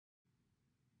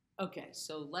Okay,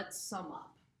 so let's sum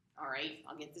up. All right,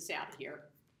 I'll get this out of here.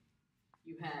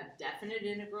 You have definite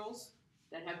integrals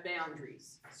that have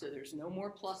boundaries, so there's no more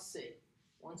plus c.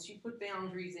 Once you put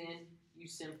boundaries in, you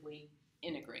simply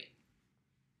integrate.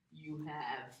 You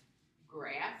have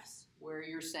graphs where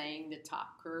you're saying the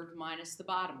top curve minus the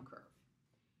bottom curve.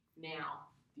 Now,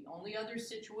 the only other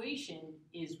situation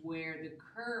is where the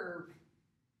curve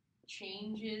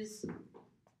changes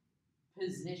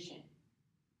position.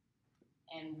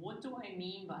 And what do I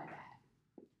mean by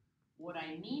that? What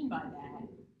I mean by that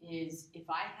is if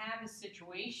I have a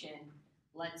situation,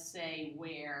 let's say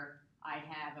where I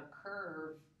have a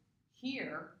curve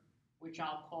here, which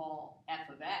I'll call f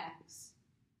of x,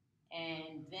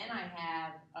 and then I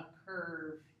have a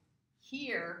curve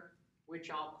here, which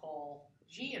I'll call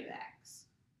g of x,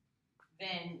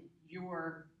 then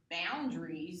your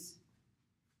boundaries,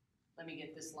 let me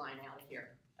get this line out of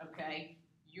here, okay?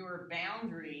 Your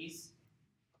boundaries,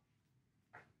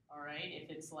 all right, if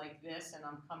it's like this and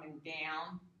I'm coming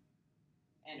down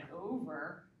and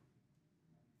over,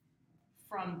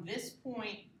 from this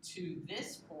point to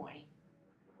this point,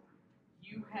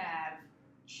 you have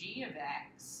g of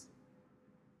x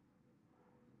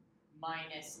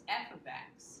minus f of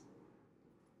x.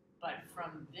 But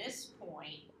from this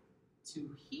point to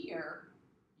here,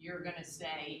 you're going to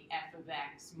say f of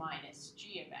x minus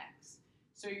g of x.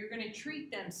 So you're going to treat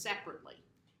them separately.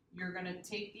 You're going to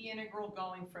take the integral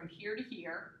going from here to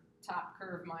here, top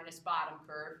curve minus bottom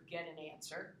curve, get an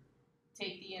answer.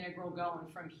 Take the integral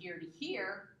going from here to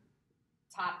here,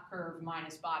 top curve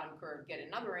minus bottom curve, get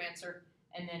another answer,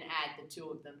 and then add the two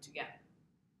of them together.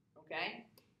 Okay?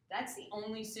 That's the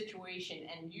only situation,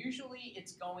 and usually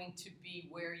it's going to be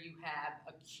where you have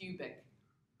a cubic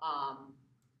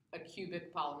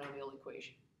polynomial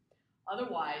equation.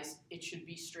 Otherwise, it should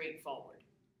be straightforward.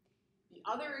 The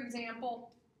other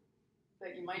example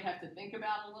that you might have to think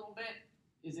about a little bit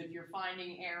is if you're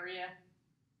finding area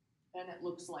and it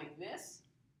looks like this,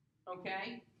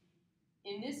 okay?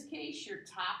 In this case, your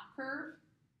top curve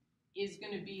is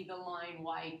going to be the line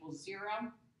y equals 0,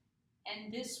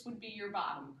 and this would be your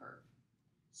bottom curve.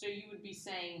 So you would be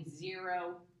saying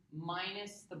 0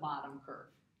 minus the bottom curve.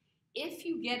 If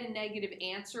you get a negative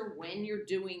answer when you're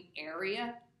doing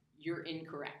area, you're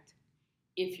incorrect.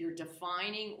 If you're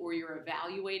defining or you're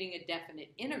evaluating a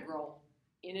definite integral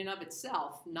in and of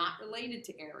itself, not related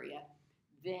to area,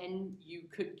 then you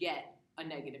could get a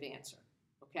negative answer,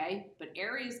 okay? But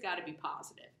area's got to be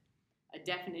positive. A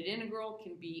definite integral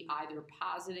can be either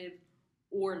positive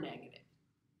or negative.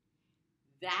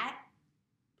 That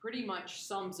pretty much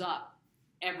sums up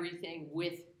everything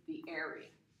with the area.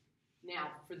 Now,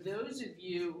 for those of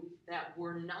you that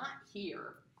were not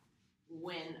here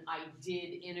when I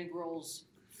did integrals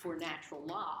for natural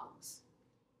logs,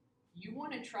 you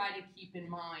want to try to keep in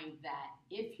mind that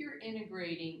if you're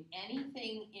integrating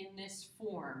anything in this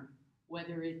form,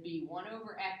 whether it be 1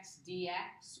 over x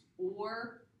dx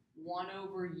or 1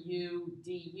 over u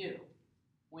du,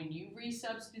 when you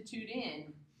resubstitute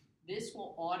in, this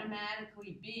will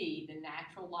automatically be the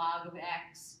natural log of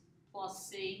x plus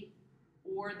c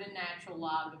or the natural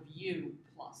log of u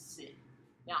plus c.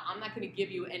 Now, I'm not going to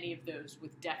give you any of those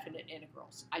with definite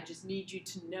integrals. I just need you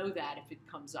to know that if it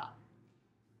comes up.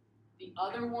 The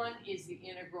other one is the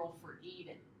integral for e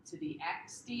to the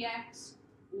x dx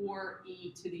or e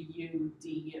to the u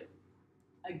du.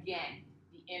 Again,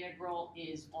 the integral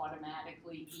is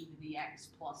automatically e to the x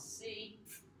plus c,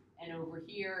 and over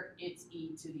here, it's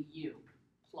e to the u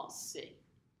plus c.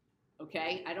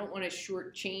 Okay, I don't want to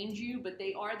shortchange you, but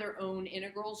they are their own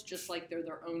integrals, just like they're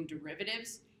their own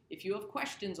derivatives. If you have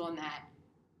questions on that,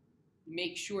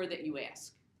 make sure that you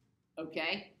ask.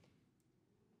 Okay?